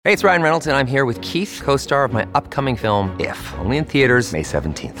Hey, it's Ryan Reynolds, and I'm here with Keith, co-star of my upcoming film, If, only in theaters May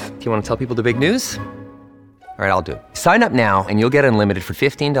 17th. Do you want to tell people the big news? All right, I'll do it. Sign up now and you'll get unlimited for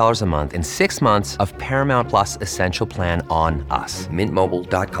 $15 a month and 6 months of Paramount Plus Essential Plan on us.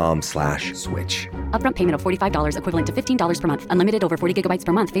 MintMobile.com/switch. Upfront payment of $45 equivalent to $15 per month. Unlimited over 40 gigabytes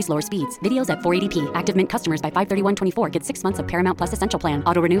per month. Face lower speeds. Videos at 480p. Active Mint customers by 531.24 get 6 months of Paramount Plus Essential Plan.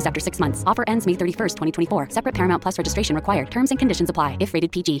 Auto renews after 6 months. Offer ends May 31st, 2024. Separate Paramount Plus registration required. Terms and conditions apply if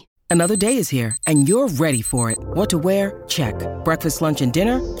rated PG. Another day is here, and you're ready for it. What to wear? Check. Breakfast, lunch, and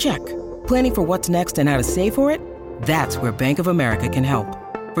dinner? Check. Planning for what's next and how to save for it? That's where Bank of America can help.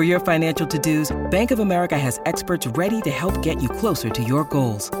 For your financial to-dos, Bank of America has experts ready to help get you closer to your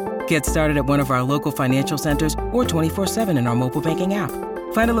goals. Get started at one of our local financial centers or 24/7 in our mobile banking app.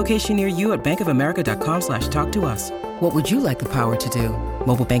 Find a location near you at bankofamerica.com/talktous. What would you like the power to do?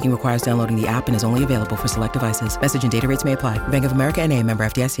 Mobile banking requires downloading the app and is only available for select devices. Message and data rates may apply. Bank of America N.A., member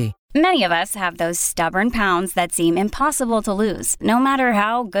FDIC. Many of us have those stubborn pounds that seem impossible to lose, no matter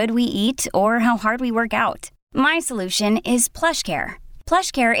how good we eat or how hard we work out. My solution is PlushCare.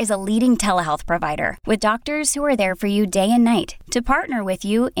 PlushCare is a leading telehealth provider with doctors who are there for you day and night to partner with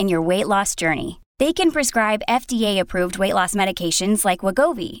you in your weight loss journey. They can prescribe FDA-approved weight loss medications like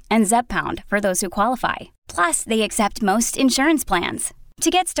Wegovy and Zepbound for those who qualify. Plus, they accept most insurance plans. To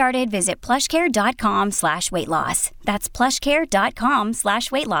get started, visit plushcare.com/weightloss. That's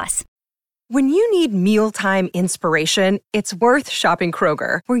plushcare.com/weightloss. When you need mealtime inspiration, it's worth shopping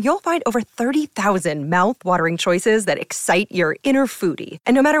Kroger, where you'll find over 30,000 mouth-watering choices that excite your inner foodie.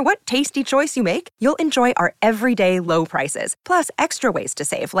 And no matter what tasty choice you make, you'll enjoy our everyday low prices, plus extra ways to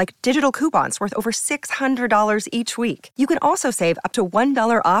save, like digital coupons worth over $600 each week. You can also save up to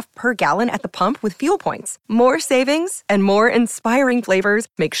 $1 off per gallon at the pump with fuel points. More savings and more inspiring flavors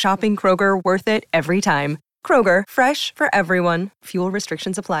make shopping Kroger worth it every time. Kroger, fresh for everyone. Fuel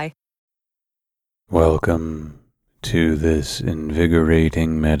restrictions apply. Welcome to this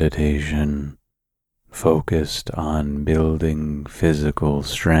invigorating meditation focused on building physical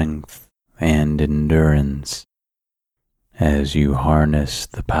strength and endurance as you harness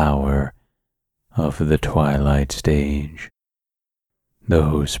the power of the twilight stage,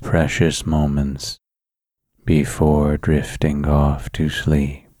 those precious moments before drifting off to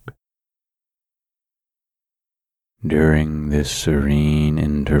sleep. During this serene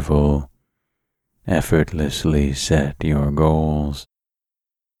interval, effortlessly set your goals,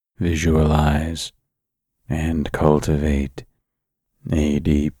 visualize, and cultivate a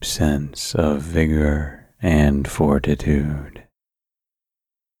deep sense of vigor and fortitude.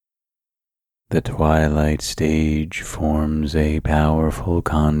 The twilight stage forms a powerful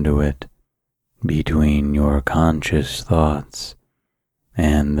conduit between your conscious thoughts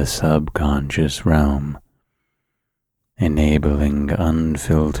and the subconscious realm, enabling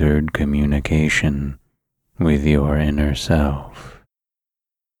unfiltered communication with your inner self.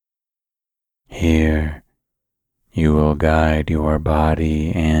 Here, you will guide your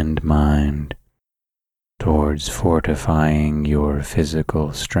body and mind towards fortifying your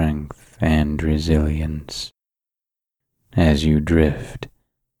physical strength and resilience as you drift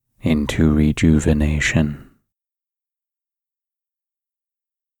into rejuvenation.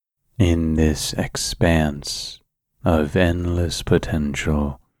 In this expanse of endless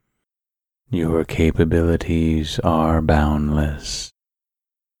potential, your capabilities are boundless.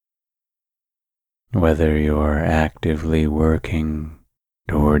 Whether you're actively working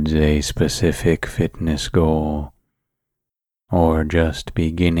towards a specific fitness goal or just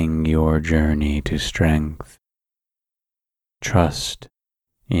beginning your journey to strength, trust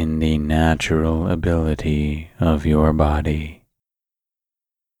in the natural ability of your body.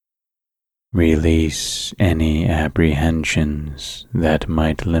 Release any apprehensions that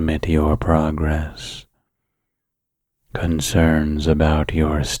might limit your progress, concerns about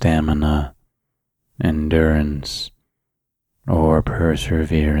your stamina, endurance, or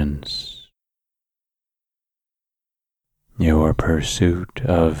perseverance. Your pursuit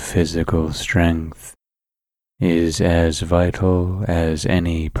of physical strength is as vital as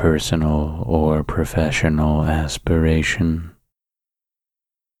any personal or professional aspiration.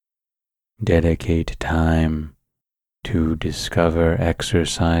 Dedicate time to discover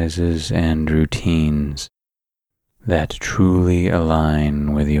exercises and routines that truly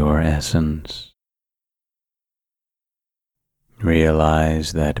align with your essence.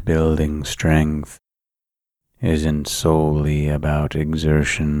 Realize that building strength isn't solely about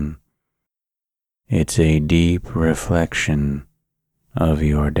exertion. It's a deep reflection of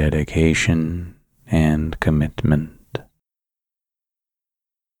your dedication and commitment.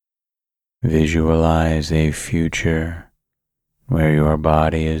 Visualize a future where your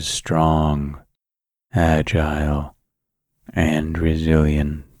body is strong, agile, and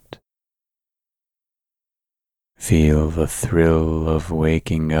resilient. Feel the thrill of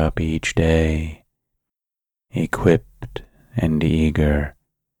waking up each day, equipped and eager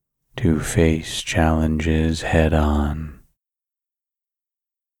to face challenges head-on.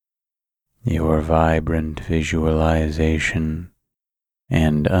 Your vibrant visualization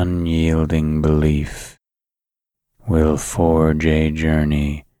and unyielding belief will forge a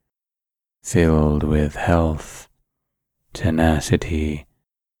journey filled with health, tenacity,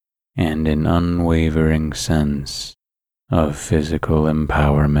 and an unwavering sense of physical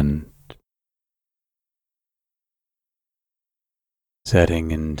empowerment. Setting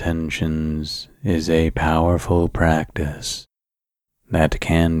intentions is a powerful practice that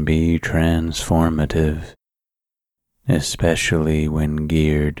can be transformative, especially when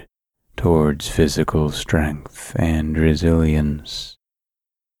geared towards physical strength and resilience.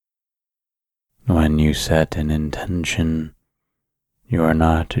 When you set an intention, you are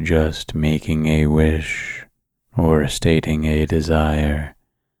not just making a wish or stating a desire.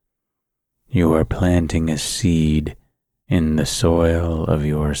 You are planting a seed in the soil of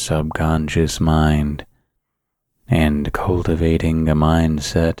your subconscious mind and cultivating a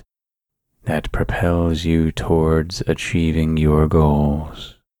mindset that propels you towards achieving your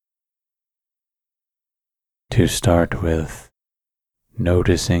goals. To start with,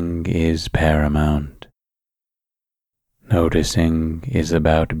 noticing is paramount. Noticing is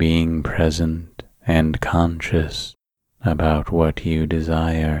about being present and conscious about what you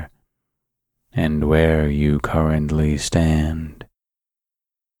desire and where you currently stand.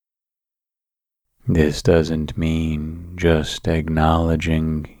 This doesn't mean just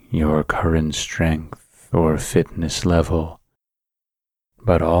acknowledging your current strength or fitness level,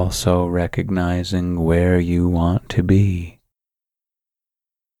 but also recognizing where you want to be.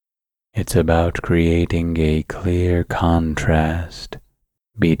 It's about creating a clear contrast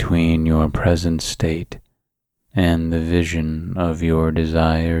between your present state and the vision of your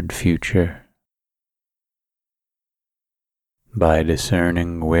desired future. By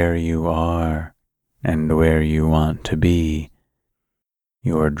discerning where you are and where you want to be,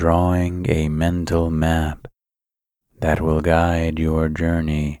 you are drawing a mental map that will guide your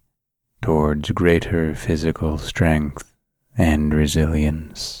journey towards greater physical strength and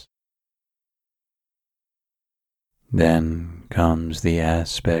resilience. Then comes the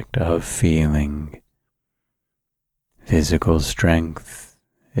aspect of feeling. Physical strength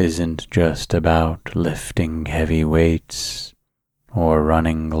isn't just about lifting heavy weights or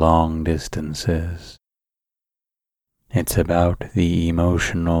running long distances. It's about the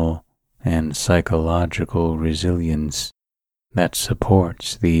emotional and psychological resilience that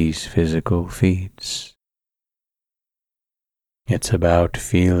supports these physical feats. It's about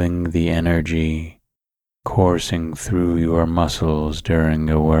feeling the energy coursing through your muscles during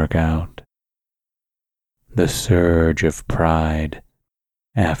a workout, the surge of pride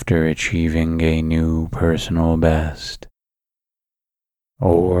after achieving a new personal best,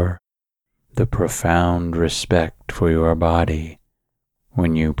 or the profound respect for your body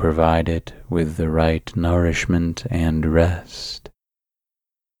when you provide it with the right nourishment and rest.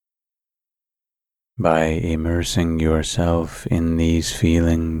 By immersing yourself in these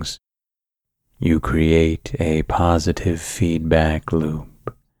feelings, you create a positive feedback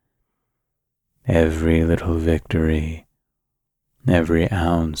loop. Every little victory, every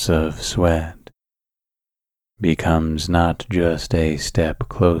ounce of sweat, becomes not just a step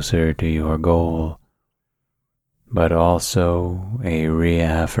closer to your goal, but also a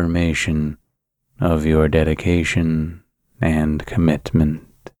reaffirmation of your dedication and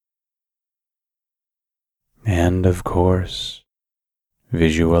commitment. And of course,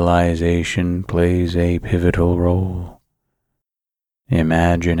 visualization plays a pivotal role.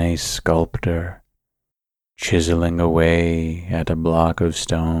 Imagine a sculptor chiseling away at a block of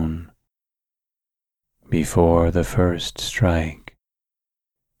stone. Before the first strike,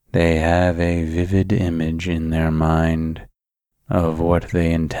 they have a vivid image in their mind of what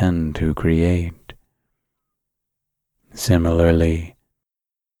they intend to create. Similarly,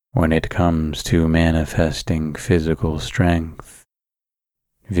 when it comes to manifesting physical strength,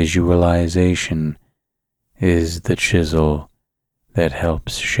 visualization is the chisel that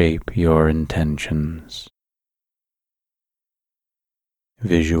helps shape your intentions.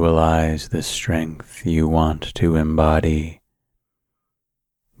 Visualize the strength you want to embody.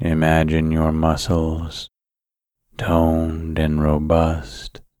 Imagine your muscles toned and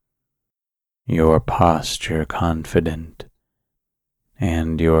robust, your posture confident,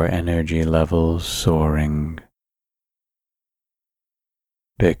 and your energy levels soaring.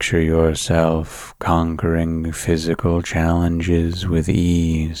 Picture yourself conquering physical challenges with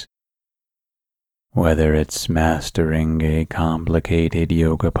ease, whether it's mastering a complicated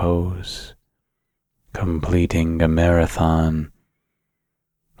yoga pose, completing a marathon,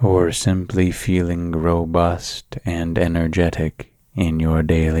 or simply feeling robust and energetic in your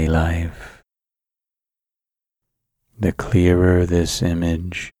daily life. The clearer this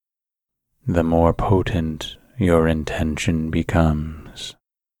image, the more potent your intention becomes.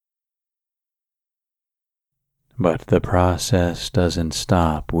 But the process doesn't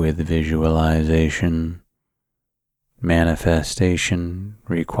stop with visualization. Manifestation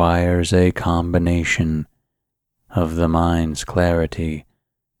requires a combination of the mind's clarity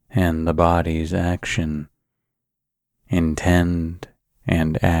and the body's action. Intend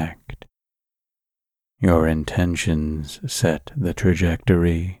and act. Your intentions set the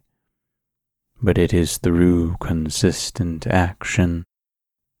trajectory, but it is through consistent action,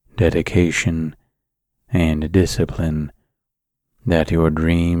 dedication, and discipline that your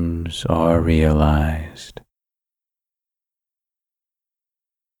dreams are realized.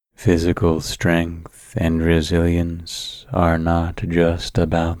 Physical strength and resilience are not just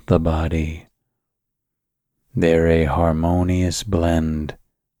about the body. They're a harmonious blend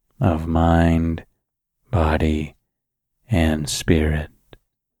of mind, body, and spirit.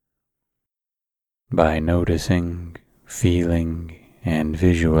 By noticing, feeling, and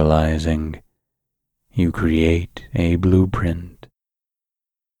visualizing, you create a blueprint.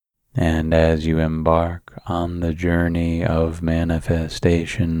 And as you embark on the journey of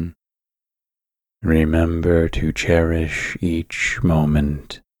manifestation, remember to cherish each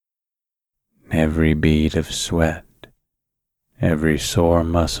moment, every bead of sweat, every sore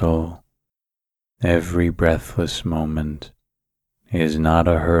muscle, every breathless moment is not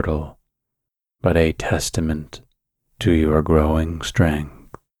a hurdle, but a testament to your growing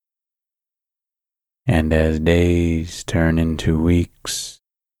strength. And as days turn into weeks,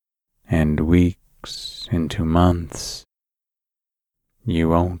 and weeks into months, you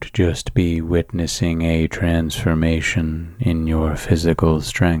won't just be witnessing a transformation in your physical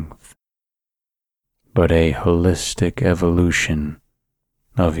strength, but a holistic evolution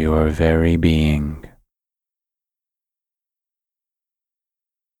of your very being.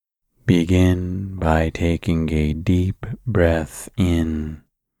 Begin by taking a deep breath in,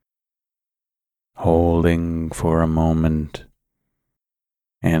 holding for a moment,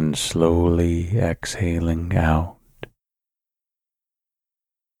 and slowly exhaling out.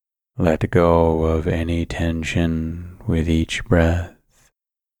 Let go of any tension with each breath.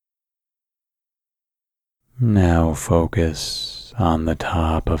 Now focus on the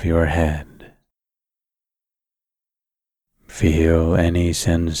top of your head. Feel any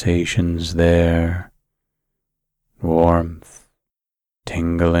sensations there, warmth,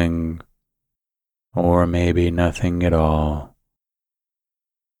 tingling, or maybe nothing at all.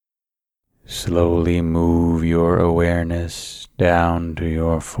 Slowly move your awareness down to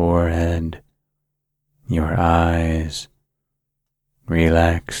your forehead, your eyes,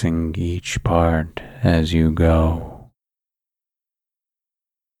 relaxing each part as you go.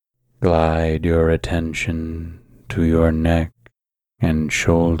 Glide your attention to your neck and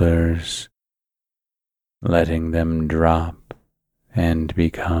shoulders, letting them drop and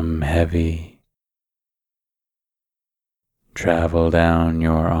become heavy. Travel down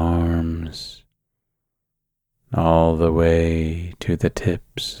your arms, all the way to the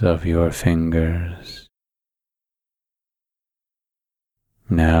tips of your fingers.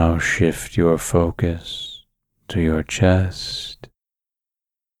 Now shift your focus to your chest,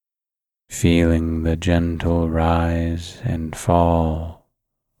 feeling the gentle rise and fall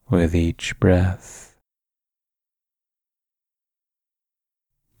with each breath.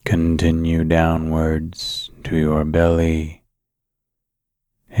 Continue downwards to your belly,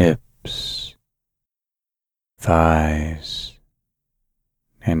 hips, thighs,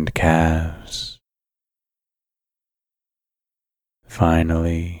 and calves.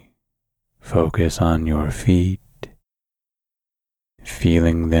 Finally, focus on your feet,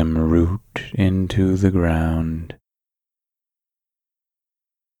 feeling them root into the ground.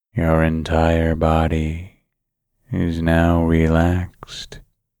 Your entire body is now relaxed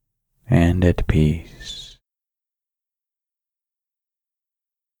and at peace.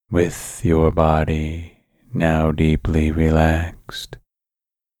 With your body now deeply relaxed,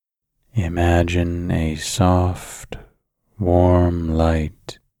 imagine a soft, warm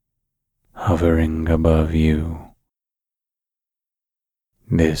light hovering above you.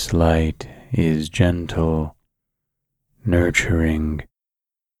 This light is gentle, nurturing,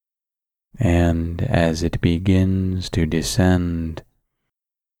 and as it begins to descend,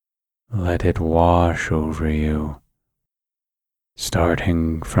 let it wash over you,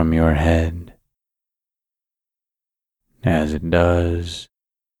 starting from your head. As it does,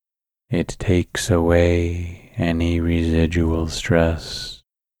 it takes away any residual stress,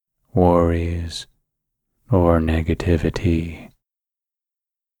 worries, or negativity.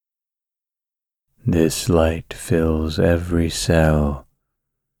 This light fills every cell,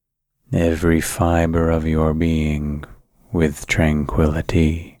 every fiber of your being with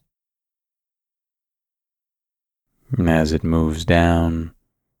tranquility. As it moves down,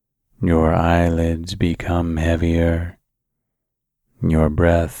 your eyelids become heavier, your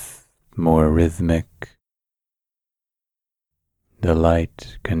breath more rhythmic. The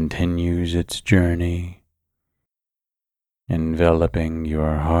light continues its journey, enveloping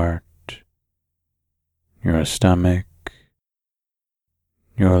your heart, your stomach,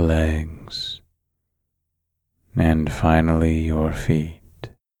 your legs, and finally your feet.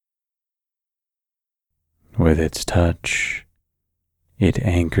 With its touch, it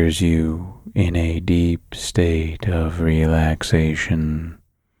anchors you in a deep state of relaxation,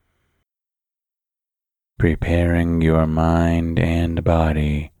 preparing your mind and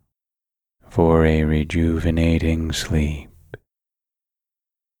body for a rejuvenating sleep.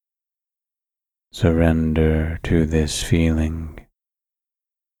 Surrender to this feeling,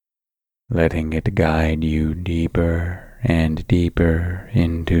 letting it guide you deeper and deeper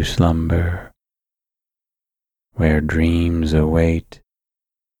into slumber, where dreams await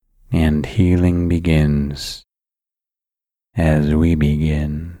and healing begins as we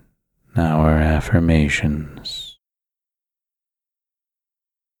begin our affirmations.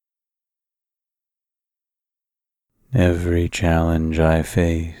 Every challenge I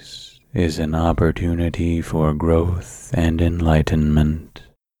face is an opportunity for growth and enlightenment.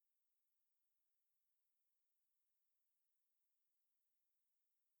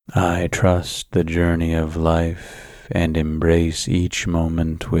 I trust the journey of life and embrace each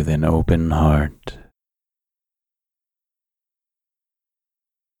moment with an open heart.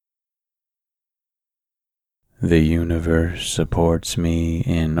 The universe supports me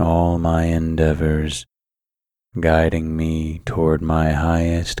in all my endeavors, guiding me toward my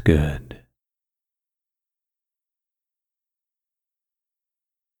highest good.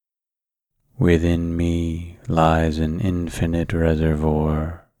 Within me lies an infinite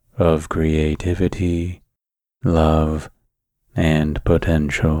reservoir of creativity, love, and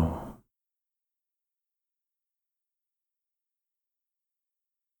potential.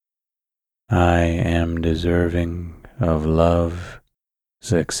 I am deserving of love,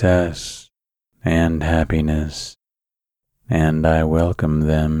 success, and happiness, and I welcome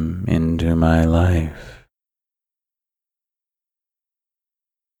them into my life.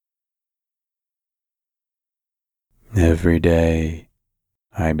 Every day,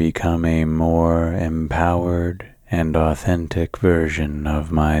 I become a more empowered and authentic version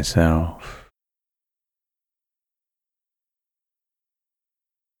of myself.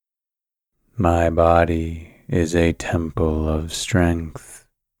 My body is a temple of strength,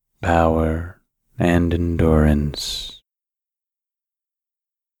 power, and endurance.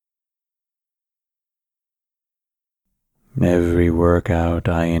 Every workout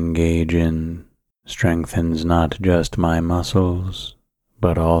I engage in strengthens not just my muscles,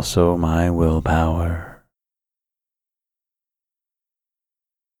 but also my willpower.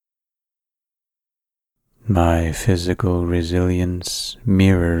 My physical resilience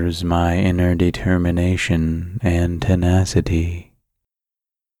mirrors my inner determination and tenacity.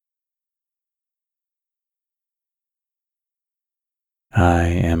 I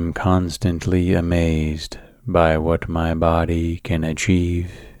am constantly amazed by what my body can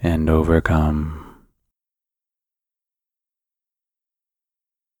achieve and overcome.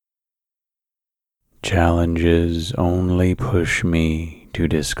 Challenges only push me to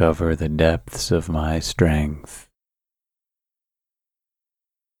discover the depths of my strength.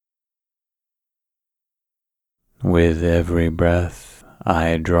 With every breath,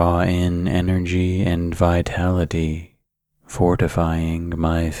 I draw in energy and vitality, fortifying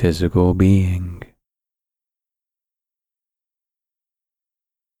my physical being.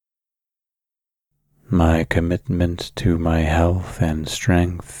 My commitment to my health and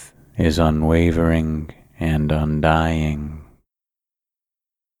strength is unwavering and undying.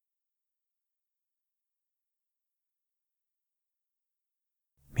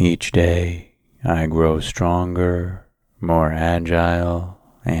 Each day, I grow stronger, more agile,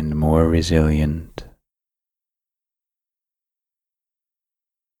 and more resilient.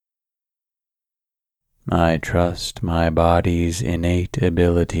 I trust my body's innate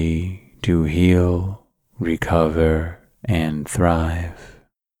ability to heal, recover, and thrive.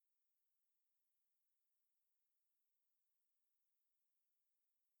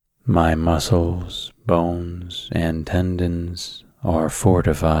 My muscles, bones, and tendons are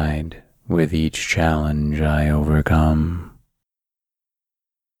fortified with each challenge I overcome.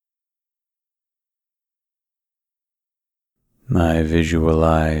 I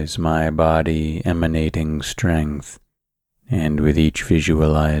visualize my body emanating strength, and with each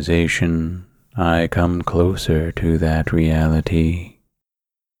visualization, I come closer to that reality.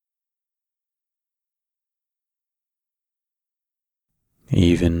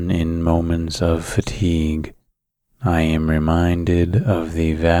 Even in moments of fatigue, I am reminded of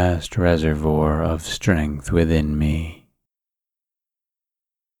the vast reservoir of strength within me.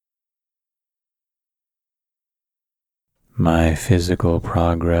 My physical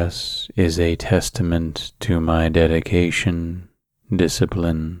progress is a testament to my dedication,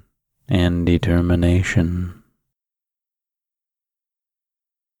 discipline, and determination.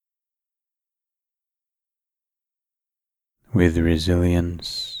 With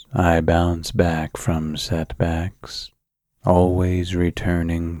resilience, I bounce back from setbacks, always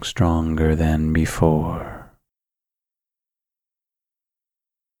returning stronger than before.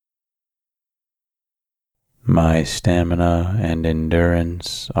 My stamina and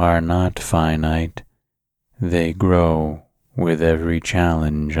endurance are not finite, they grow with every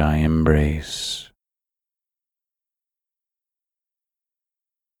challenge I embrace.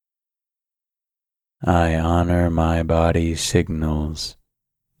 I honor my body's signals,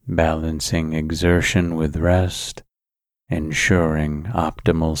 balancing exertion with rest, ensuring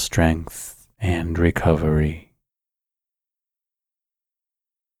optimal strength and recovery.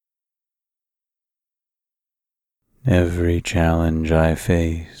 Every challenge I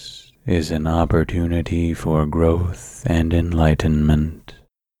face is an opportunity for growth and enlightenment.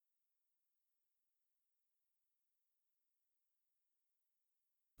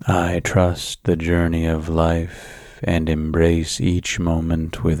 I trust the journey of life and embrace each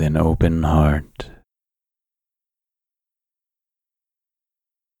moment with an open heart.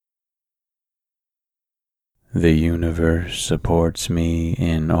 The universe supports me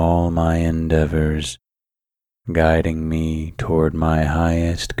in all my endeavors, guiding me toward my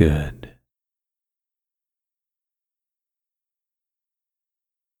highest good.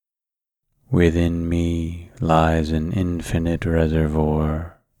 Within me lies an infinite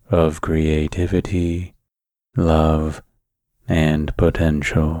reservoir of creativity, love, and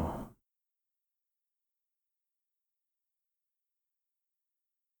potential.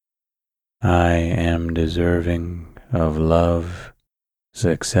 I am deserving of love,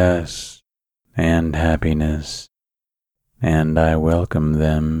 success, and happiness, and I welcome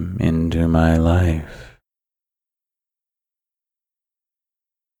them into my life.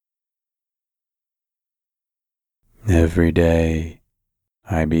 Every day,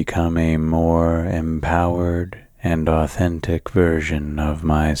 I become a more empowered and authentic version of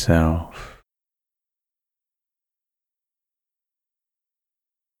myself.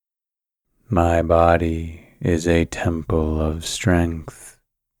 My body is a temple of strength,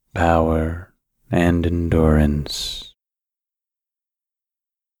 power, and endurance.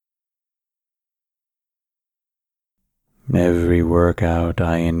 Every workout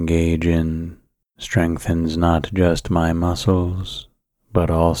I engage in strengthens not just my muscles, but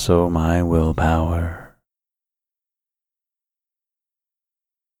also my willpower.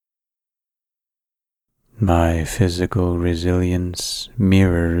 My physical resilience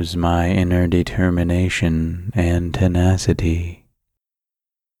mirrors my inner determination and tenacity.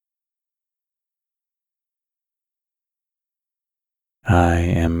 I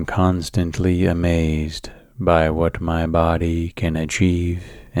am constantly amazed by what my body can achieve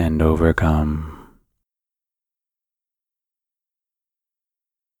and overcome.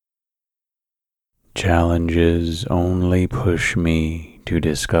 Challenges only push me to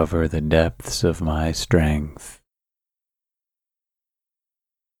discover the depths of my strength.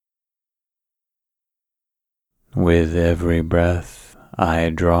 With every breath, I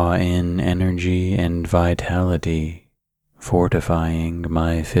draw in energy and vitality, fortifying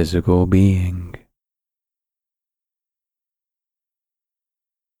my physical being.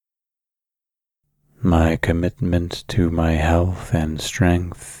 My commitment to my health and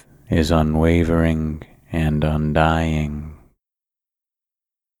strength is unwavering and undying.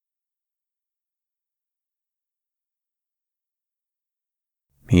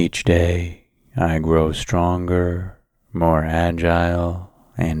 Each day, I grow stronger, more agile,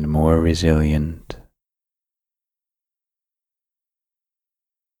 and more resilient.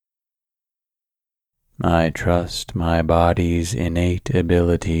 I trust my body's innate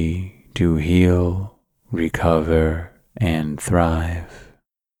ability to heal, recover, and thrive.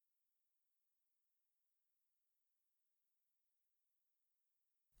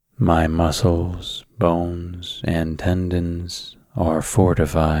 My muscles, bones, and tendons are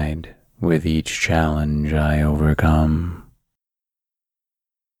fortified with each challenge I overcome.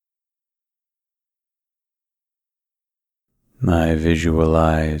 I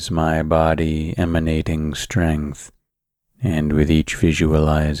visualize my body emanating strength, and with each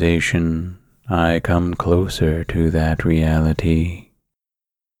visualization, I come closer to that reality.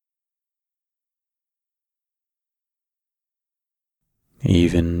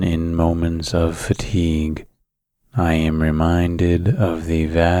 Even in moments of fatigue, I am reminded of the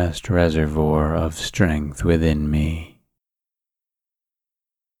vast reservoir of strength within me.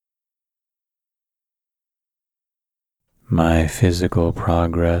 My physical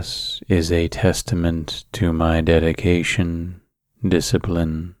progress is a testament to my dedication,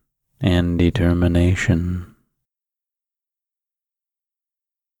 discipline, and determination.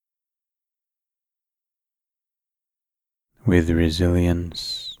 With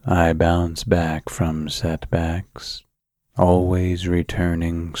resilience, I bounce back from setbacks, always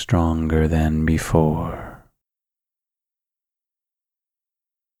returning stronger than before.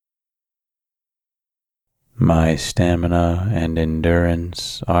 My stamina and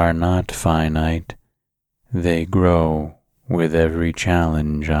endurance are not finite, they grow with every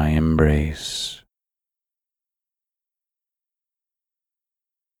challenge I embrace.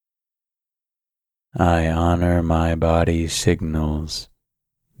 I honor my body's signals,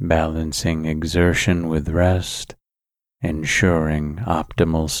 balancing exertion with rest, ensuring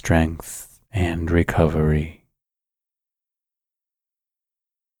optimal strength and recovery.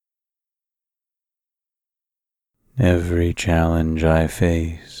 Every challenge I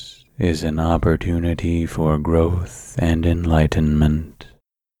face is an opportunity for growth and enlightenment.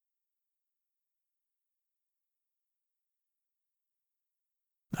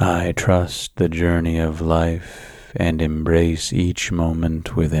 I trust the journey of life and embrace each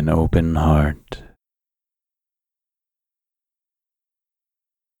moment with an open heart.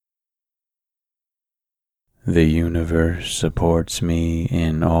 The universe supports me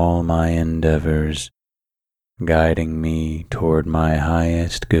in all my endeavors, guiding me toward my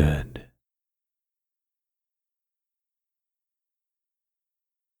highest good.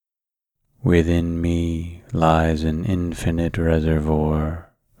 Within me lies an infinite reservoir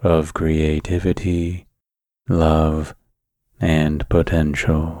of creativity, love, and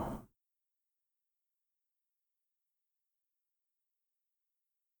potential.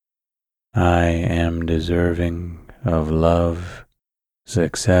 I am deserving of love,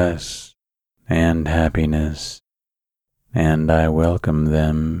 success, and happiness, and I welcome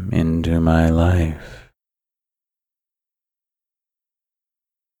them into my life.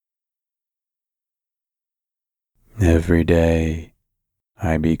 Every day,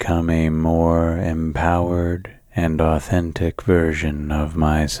 I become a more empowered and authentic version of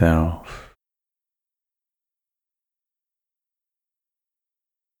myself.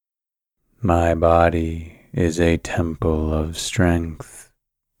 My body is a temple of strength,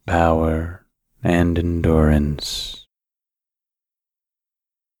 power, and endurance.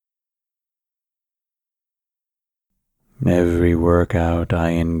 Every workout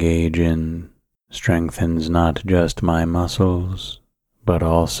I engage in strengthens not just my muscles, but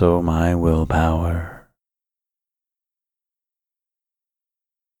also my willpower.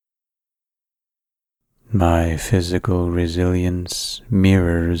 My physical resilience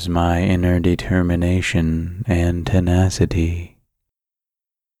mirrors my inner determination and tenacity.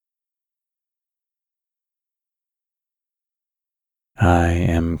 I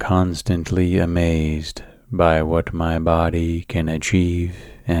am constantly amazed by what my body can achieve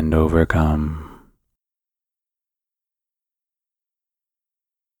and overcome.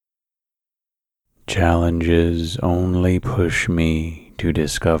 Challenges only push me to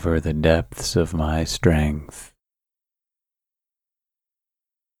discover the depths of my strength.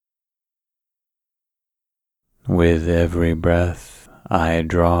 With every breath, I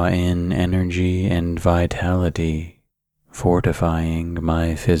draw in energy and vitality, fortifying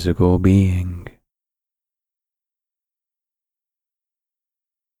my physical being.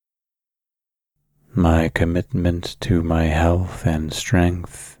 My commitment to my health and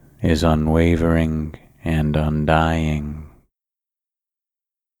strength is unwavering and undying.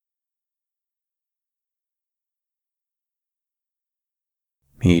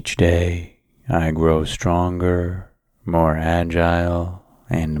 Each day, I grow stronger, more agile,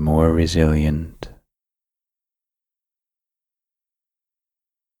 and more resilient.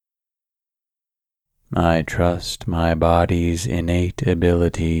 I trust my body's innate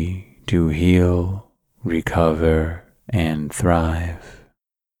ability to heal, recover, and thrive.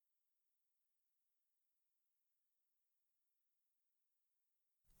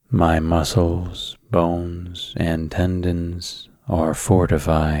 My muscles, bones, and tendons are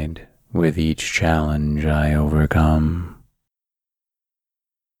fortified with each challenge I overcome.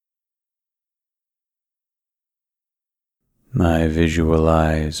 I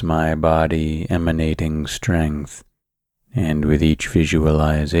visualize my body emanating strength, and with each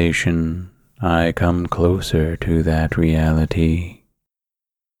visualization, I come closer to that reality.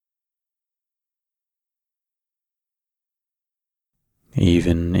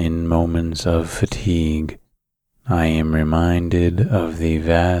 Even in moments of fatigue, I am reminded of the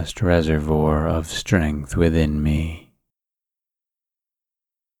vast reservoir of strength within me.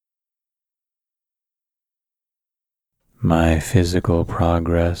 My physical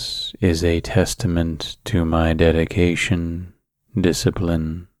progress is a testament to my dedication,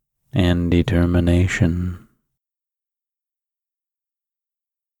 discipline, and determination.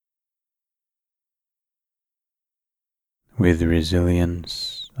 With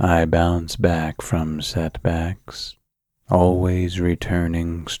resilience, I bounce back from setbacks, always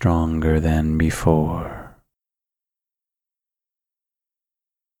returning stronger than before.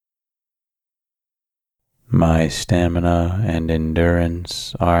 My stamina and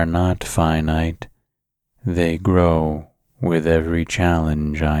endurance are not finite, they grow with every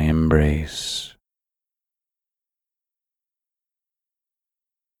challenge I embrace.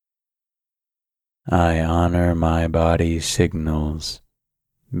 I honor my body's signals,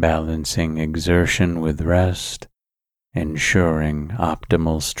 balancing exertion with rest, ensuring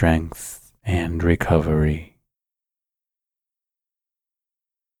optimal strength and recovery.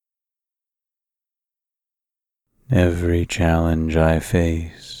 Every challenge I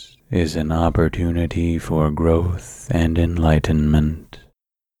face is an opportunity for growth and enlightenment.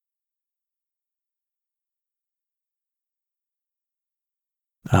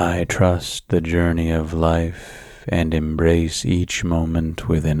 I trust the journey of life and embrace each moment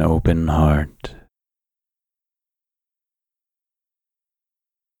with an open heart.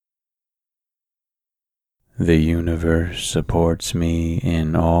 The universe supports me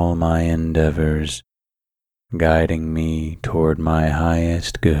in all my endeavors, guiding me toward my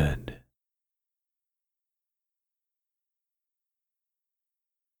highest good.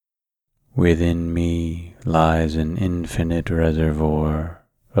 Within me lies an infinite reservoir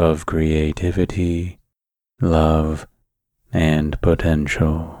of creativity, love, and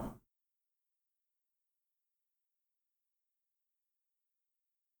potential.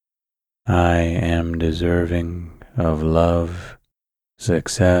 I am deserving of love,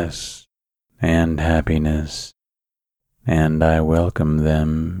 success, and happiness, and I welcome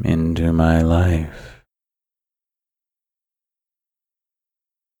them into my life.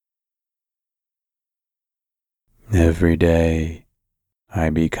 Every day, I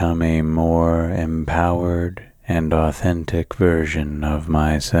become a more empowered and authentic version of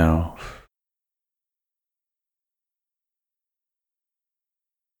myself.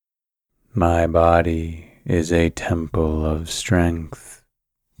 My body is a temple of strength,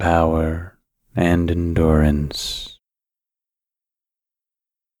 power, and endurance.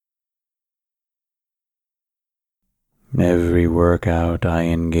 Every workout I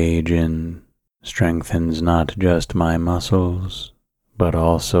engage in strengthens not just my muscles, but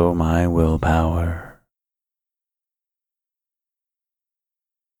also my willpower.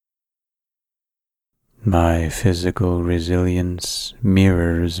 My physical resilience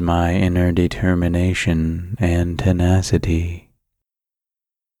mirrors my inner determination and tenacity.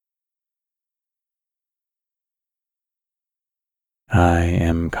 I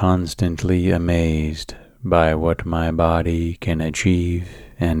am constantly amazed by what my body can achieve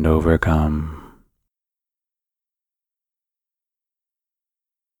and overcome.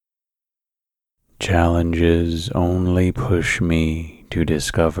 Challenges only push me to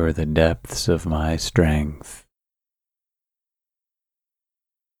discover the depths of my strength.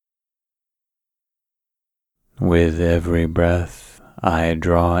 With every breath, I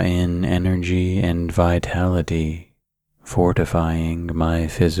draw in energy and vitality, fortifying my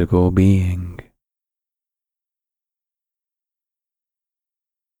physical being.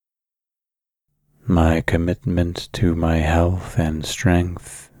 My commitment to my health and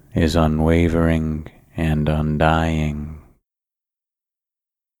strength is unwavering and undying.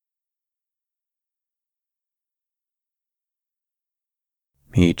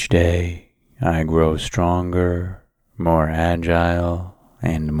 Each day, I grow stronger, more agile,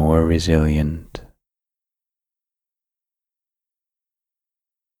 and more resilient.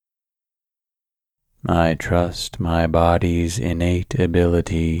 I trust my body's innate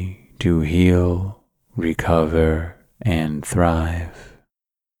ability to heal, recover, and thrive.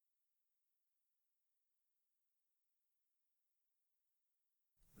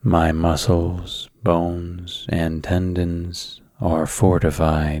 My muscles, bones, and tendons are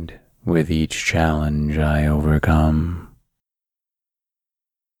fortified with each challenge I overcome.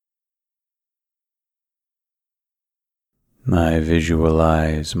 I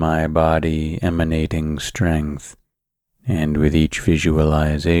visualize my body emanating strength, and with each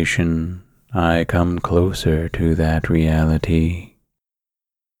visualization, I come closer to that reality.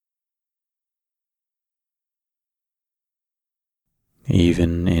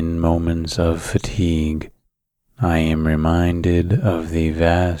 Even in moments of fatigue, I am reminded of the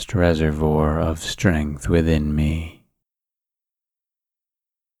vast reservoir of strength within me.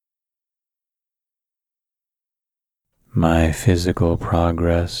 My physical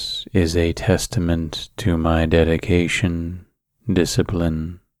progress is a testament to my dedication,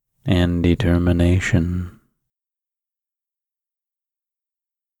 discipline, and determination.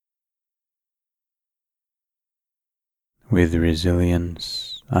 With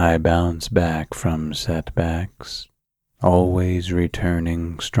resilience, I bounce back from setbacks, always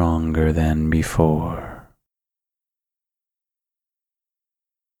returning stronger than before.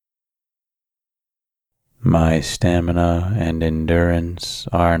 My stamina and endurance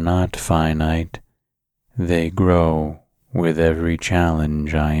are not finite, they grow with every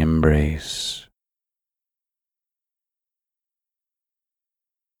challenge I embrace.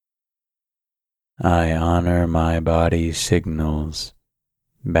 I honor my body's signals,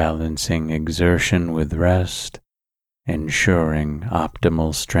 balancing exertion with rest, ensuring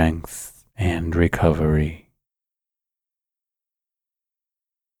optimal strength and recovery.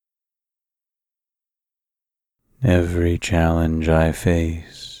 Every challenge I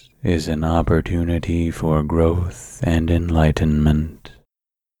face is an opportunity for growth and enlightenment.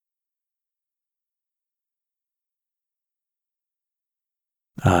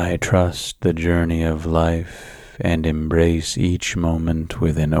 I trust the journey of life and embrace each moment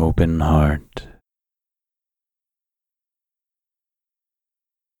with an open heart.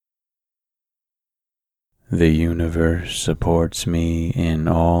 The universe supports me in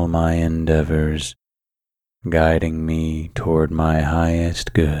all my endeavors, guiding me toward my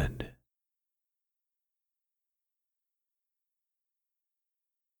highest good.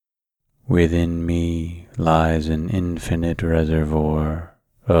 Within me lies an infinite reservoir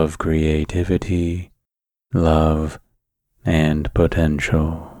of creativity, love, and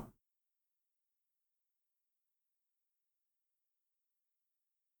potential.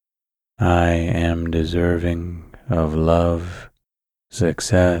 I am deserving of love,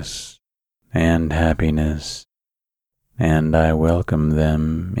 success, and happiness, and I welcome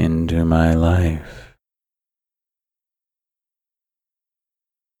them into my life.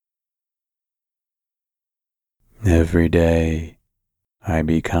 Every day, I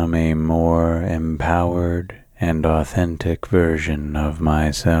become a more empowered and authentic version of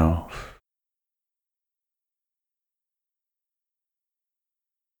myself.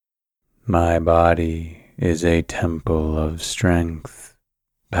 My body is a temple of strength,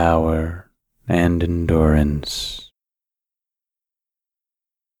 power, and endurance.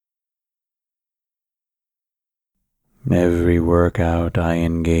 Every workout I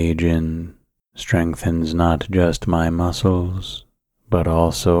engage in strengthens not just my muscles, but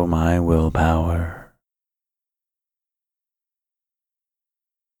also my willpower.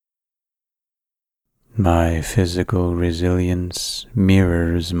 My physical resilience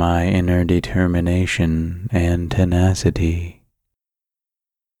mirrors my inner determination and tenacity.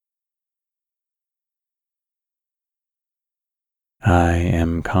 I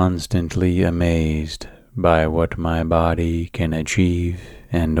am constantly amazed by what my body can achieve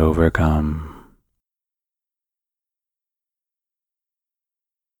and overcome.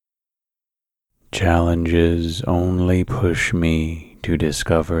 Challenges only push me to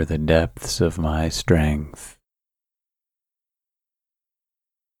discover the depths of my strength.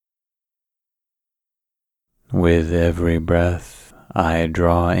 With every breath, I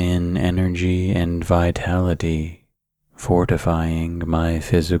draw in energy and vitality, fortifying my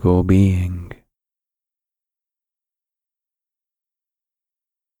physical being.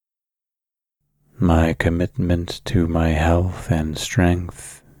 My commitment to my health and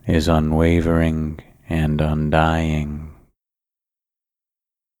strength is unwavering and undying.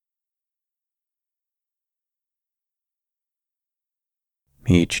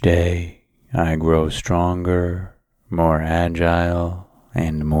 Each day, I grow stronger, more agile,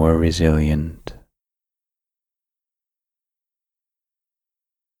 and more resilient.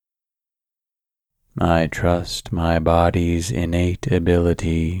 I trust my body's innate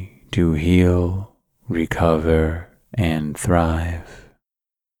ability to heal, recover, and thrive.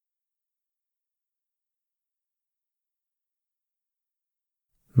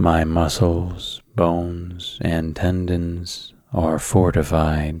 My muscles, bones, and tendons are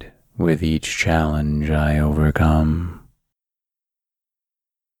fortified with each challenge I overcome.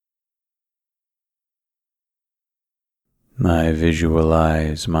 I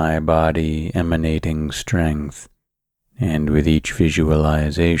visualize my body emanating strength, and with each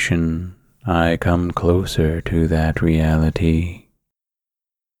visualization, I come closer to that reality.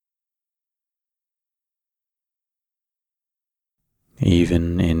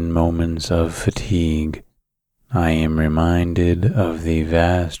 Even in moments of fatigue, I am reminded of the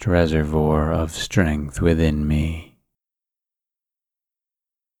vast reservoir of strength within me.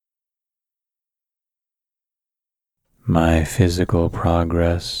 My physical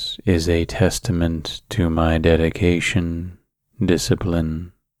progress is a testament to my dedication,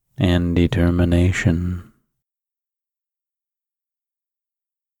 discipline, and determination.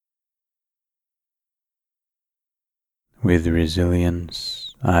 With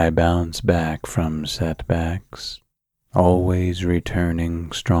resilience, I bounce back from setbacks, always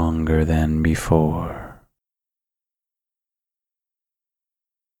returning stronger than before.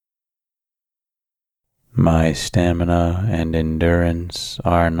 My stamina and endurance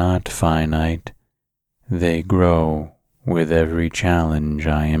are not finite, they grow with every challenge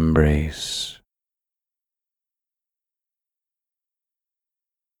I embrace.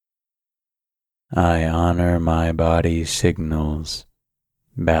 I honor my body's signals,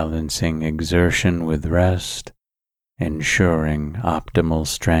 balancing exertion with rest, ensuring optimal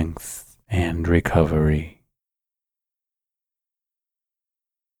strength and recovery.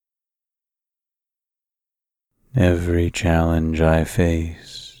 Every challenge I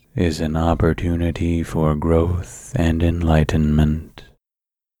face is an opportunity for growth and enlightenment.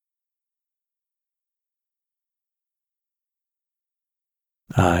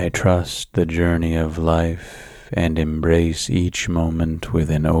 I trust the journey of life and embrace each moment with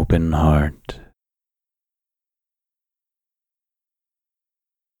an open heart.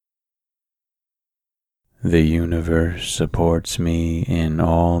 The universe supports me in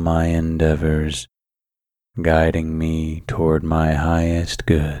all my endeavors, guiding me toward my highest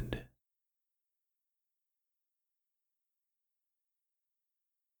good.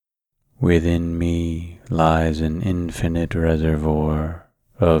 Within me lies an infinite reservoir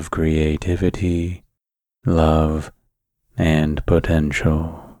of creativity, love, and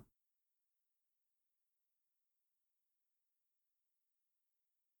potential.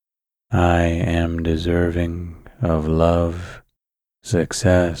 I am deserving of love,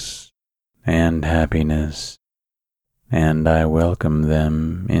 success, and happiness, and I welcome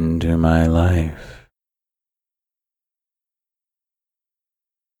them into my life.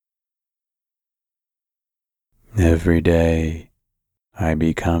 Every day, I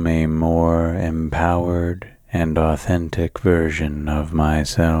become a more empowered and authentic version of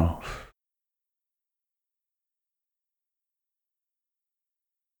myself.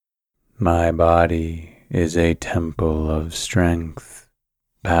 My body is a temple of strength,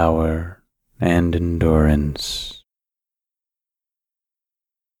 power, and endurance.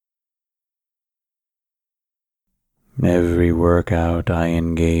 Every workout I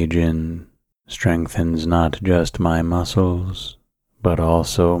engage in strengthens not just my muscles, but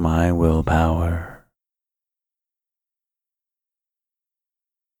also my willpower.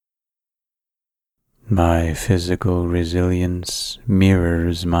 My physical resilience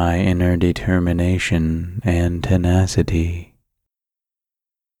mirrors my inner determination and tenacity.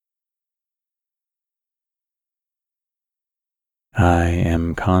 I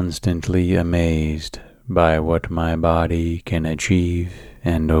am constantly amazed by what my body can achieve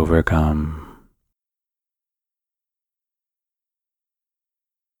and overcome.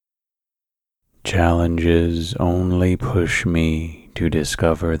 Challenges only push me to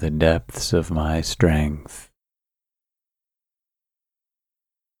discover the depths of my strength.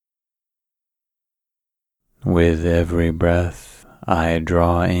 With every breath, I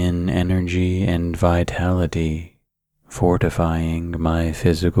draw in energy and vitality, fortifying my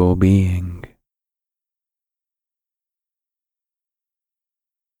physical being.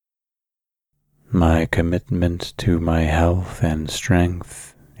 My commitment to my health and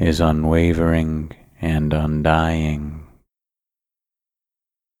strength is unwavering and undying.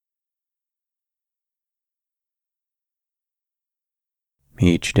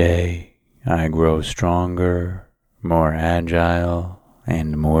 Each day, I grow stronger, more agile,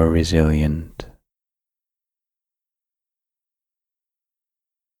 and more resilient.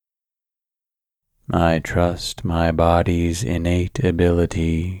 I trust my body's innate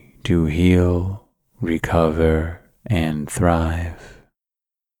ability to heal, recover, and thrive.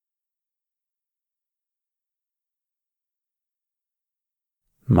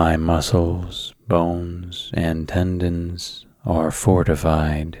 My muscles, bones, and tendons are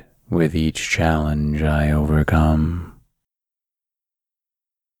fortified with each challenge I overcome.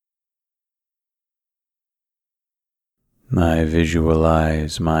 I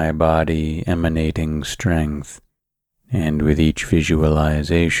visualize my body emanating strength, and with each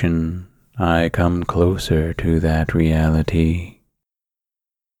visualization, I come closer to that reality.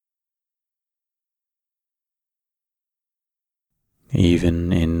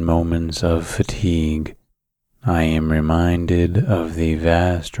 Even in moments of fatigue, I am reminded of the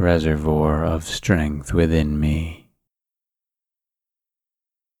vast reservoir of strength within me.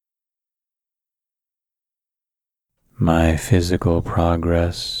 My physical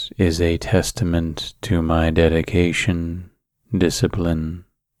progress is a testament to my dedication, discipline,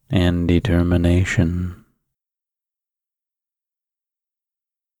 and determination.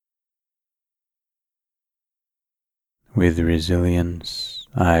 With resilience,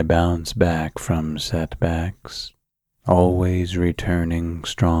 I bounce back from setbacks, always returning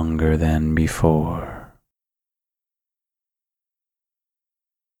stronger than before.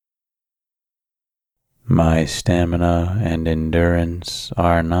 My stamina and endurance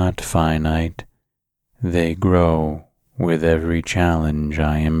are not finite, they grow with every challenge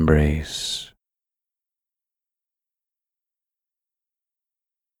I embrace.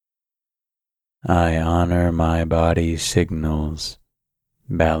 I honor my body's signals,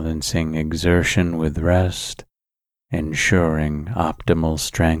 balancing exertion with rest, ensuring optimal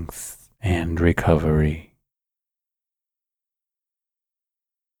strength and recovery.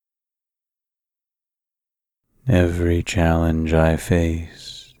 Every challenge I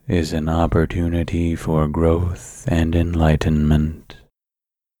face is an opportunity for growth and enlightenment.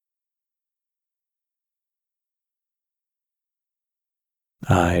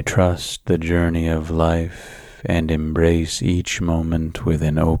 I trust the journey of life and embrace each moment with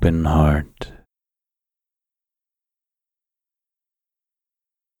an open heart.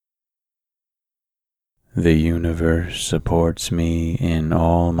 The universe supports me in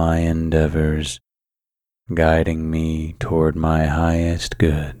all my endeavors, guiding me toward my highest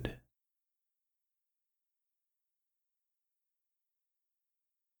good.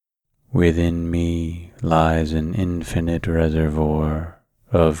 Within me lies an infinite reservoir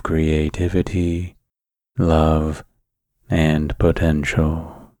of creativity, love, and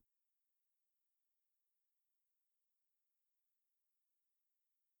potential.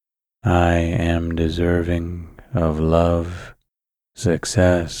 I am deserving of love,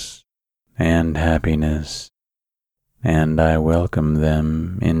 success, and happiness, and I welcome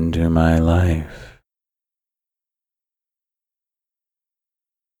them into my life.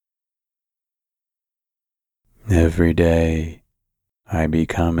 Every day, I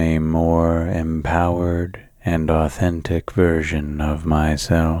become a more empowered and authentic version of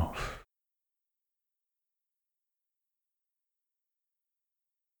myself.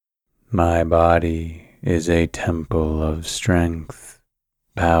 My body is a temple of strength,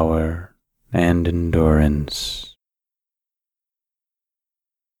 power, and endurance.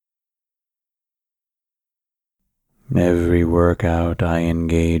 Every workout I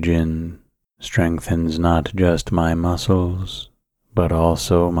engage in strengthens not just my muscles, but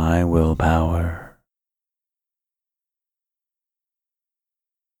also my willpower.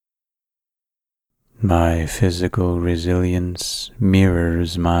 My physical resilience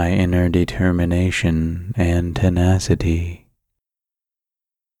mirrors my inner determination and tenacity.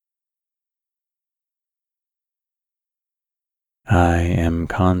 I am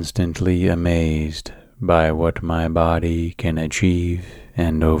constantly amazed by what my body can achieve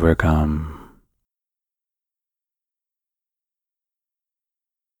and overcome.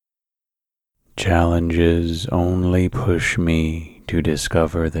 Challenges only push me to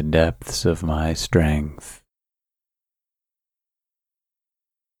discover the depths of my strength.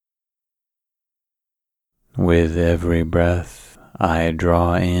 With every breath, I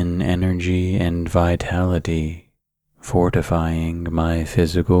draw in energy and vitality, fortifying my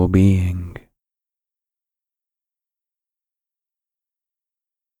physical being.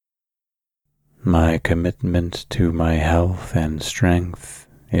 My commitment to my health and strength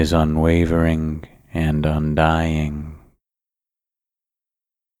is unwavering and undying.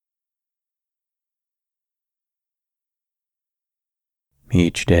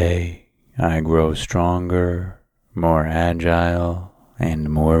 Each day, I grow stronger, more agile, and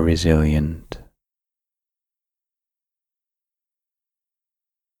more resilient.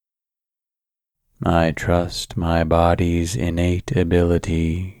 I trust my body's innate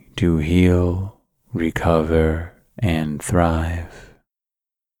ability to heal, recover, and thrive.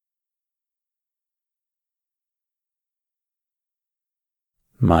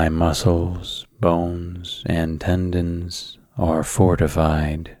 My muscles, bones, and tendons are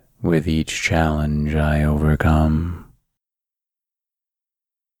fortified with each challenge I overcome.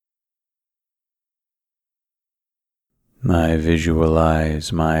 I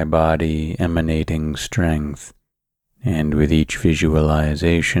visualize my body emanating strength, and with each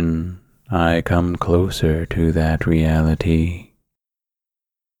visualization, I come closer to that reality.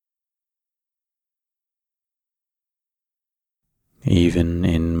 Even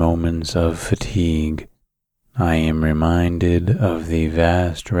in moments of fatigue, I am reminded of the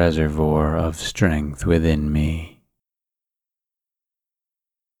vast reservoir of strength within me.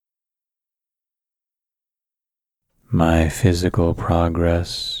 My physical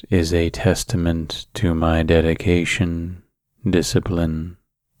progress is a testament to my dedication, discipline,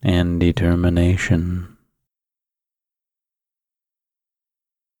 and determination.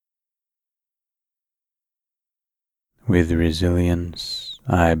 With resilience,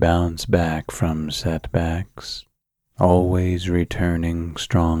 I bounce back from setbacks, always returning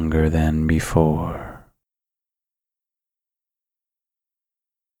stronger than before.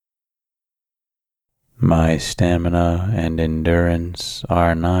 My stamina and endurance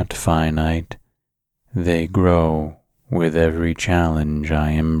are not finite, they grow with every challenge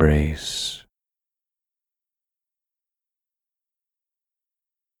I embrace.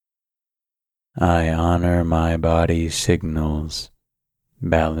 I honor my body's signals,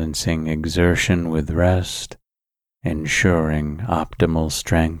 balancing exertion with rest, ensuring optimal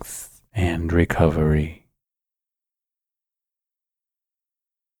strength and recovery.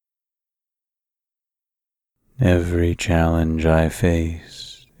 Every challenge I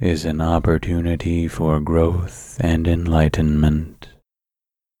face is an opportunity for growth and enlightenment.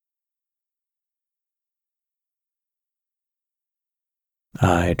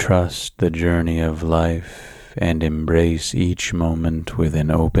 I trust the journey of life and embrace each moment with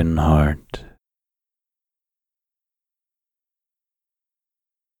an open heart.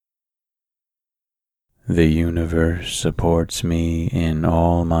 The universe supports me in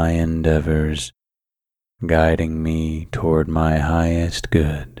all my endeavors, guiding me toward my highest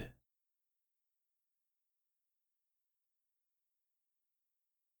good.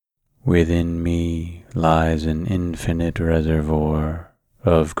 Within me lies an infinite reservoir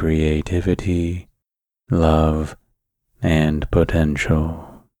of creativity, love, and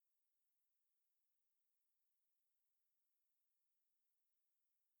potential.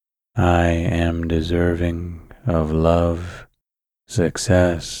 I am deserving of love,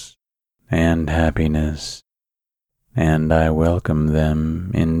 success, and happiness, and I welcome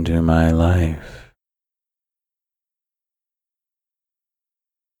them into my life.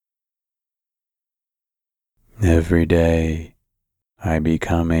 Every day, I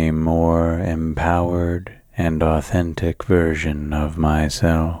become a more empowered and authentic version of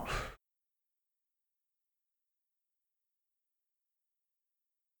myself.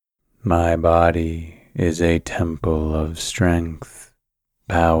 My body is a temple of strength,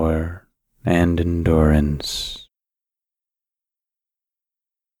 power, and endurance.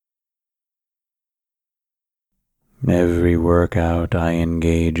 Every workout I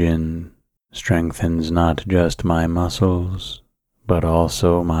engage in strengthens not just my muscles, but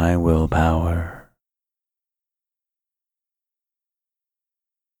also my willpower.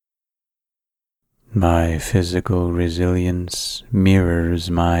 My physical resilience mirrors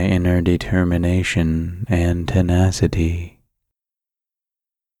my inner determination and tenacity.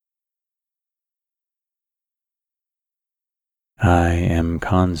 I am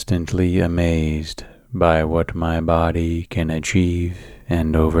constantly amazed by what my body can achieve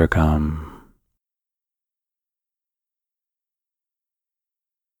and overcome.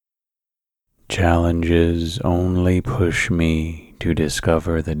 Challenges only push me to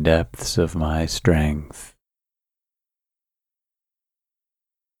discover the depths of my strength.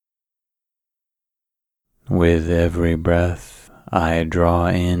 With every breath, I draw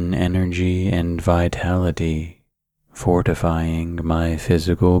in energy and vitality, fortifying my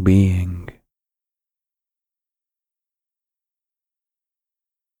physical being.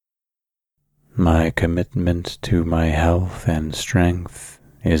 My commitment to my health and strength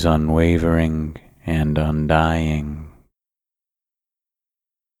is unwavering and undying.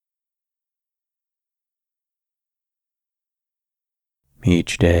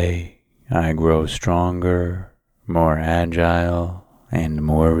 Each day, I grow stronger, more agile, and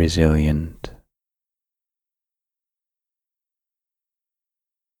more resilient.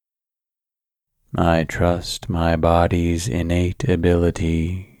 I trust my body's innate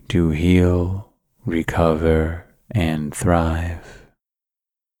ability to heal, recover, and thrive.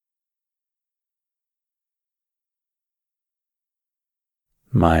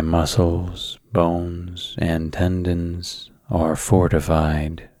 My muscles, bones, and tendons are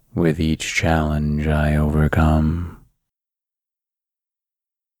fortified with each challenge I overcome.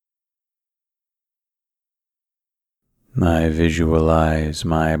 I visualize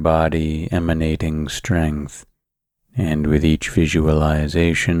my body emanating strength, and with each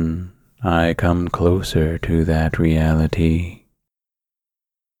visualization, I come closer to that reality.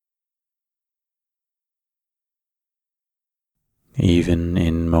 Even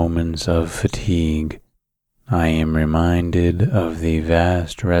in moments of fatigue, I am reminded of the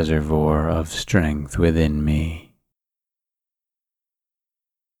vast reservoir of strength within me.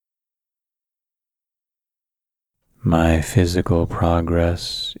 My physical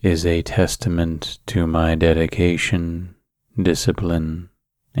progress is a testament to my dedication, discipline,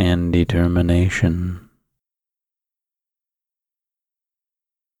 and determination.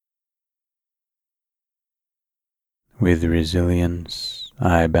 With resilience,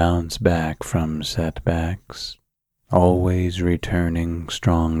 I bounce back from setbacks, always returning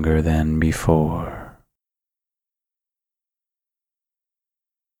stronger than before.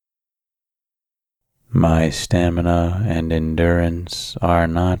 My stamina and endurance are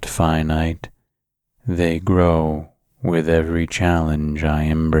not finite, they grow with every challenge I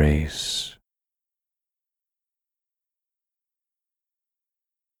embrace.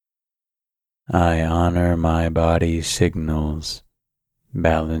 I honor my body's signals,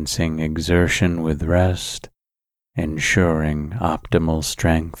 balancing exertion with rest, ensuring optimal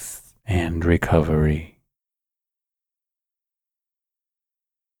strength and recovery.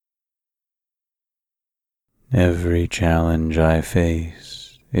 Every challenge I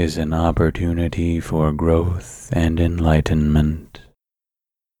face is an opportunity for growth and enlightenment.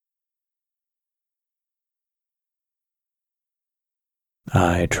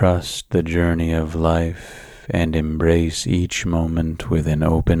 I trust the journey of life and embrace each moment with an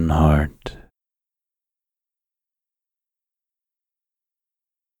open heart.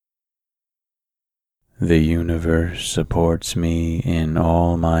 The universe supports me in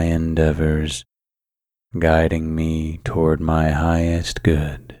all my endeavors, guiding me toward my highest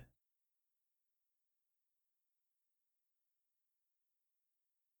good.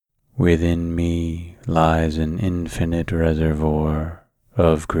 Within me lies an infinite reservoir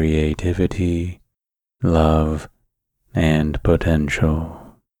of creativity, love, and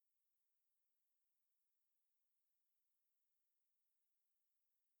potential.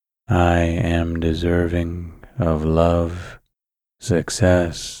 I am deserving of love,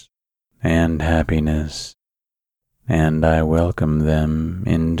 success, and happiness, and I welcome them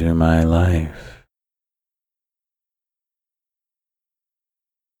into my life.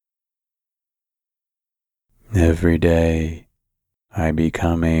 Every day, I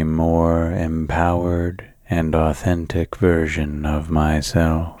become a more empowered and authentic version of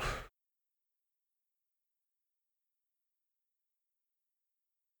myself.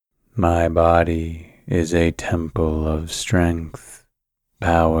 My body is a temple of strength,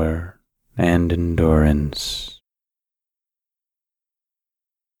 power, and endurance.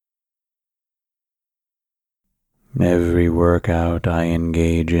 Every workout I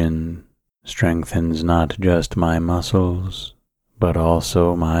engage in strengthens not just my muscles, but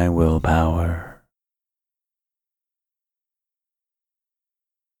also my willpower.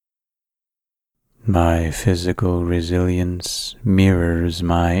 My physical resilience mirrors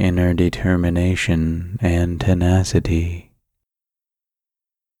my inner determination and tenacity.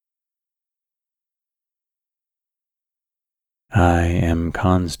 I am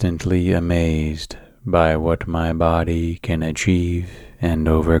constantly amazed by what my body can achieve and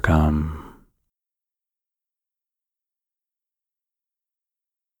overcome.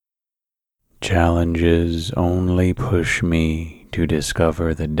 Challenges only push me to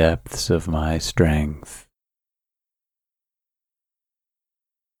discover the depths of my strength.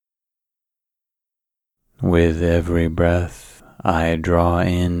 With every breath, I draw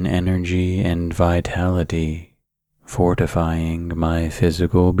in energy and vitality, fortifying my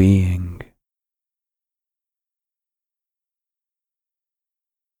physical being.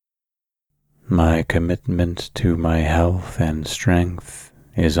 My commitment to my health and strength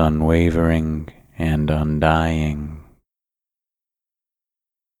is unwavering and undying.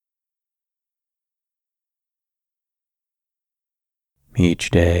 Each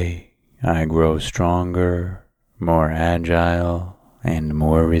day, I grow stronger, more agile, and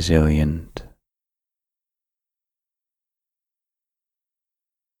more resilient.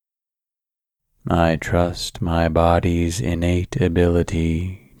 I trust my body's innate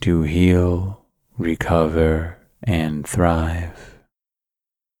ability to heal, recover, and thrive.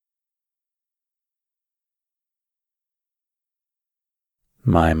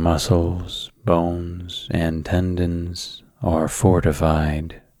 My muscles, bones, and tendons are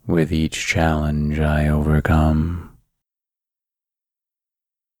fortified with each challenge I overcome.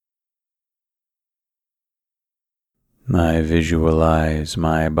 I visualize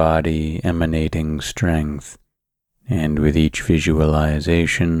my body emanating strength, and with each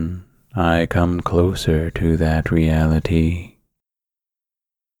visualization, I come closer to that reality.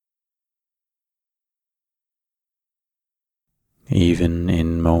 Even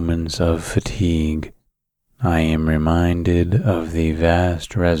in moments of fatigue, I am reminded of the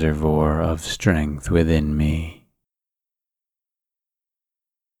vast reservoir of strength within me.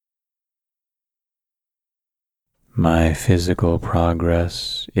 My physical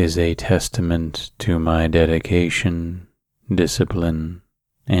progress is a testament to my dedication, discipline,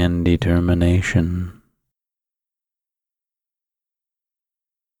 and determination.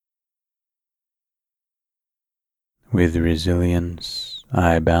 With resilience,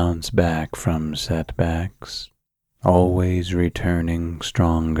 I bounce back from setbacks, always returning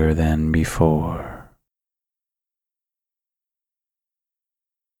stronger than before.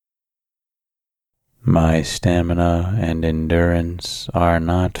 My stamina and endurance are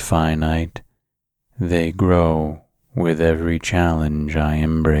not finite, they grow with every challenge I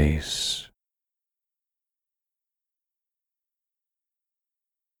embrace.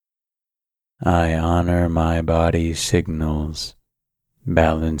 I honor my body's signals,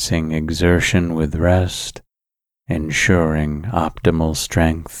 balancing exertion with rest, ensuring optimal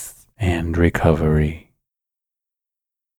strength and recovery.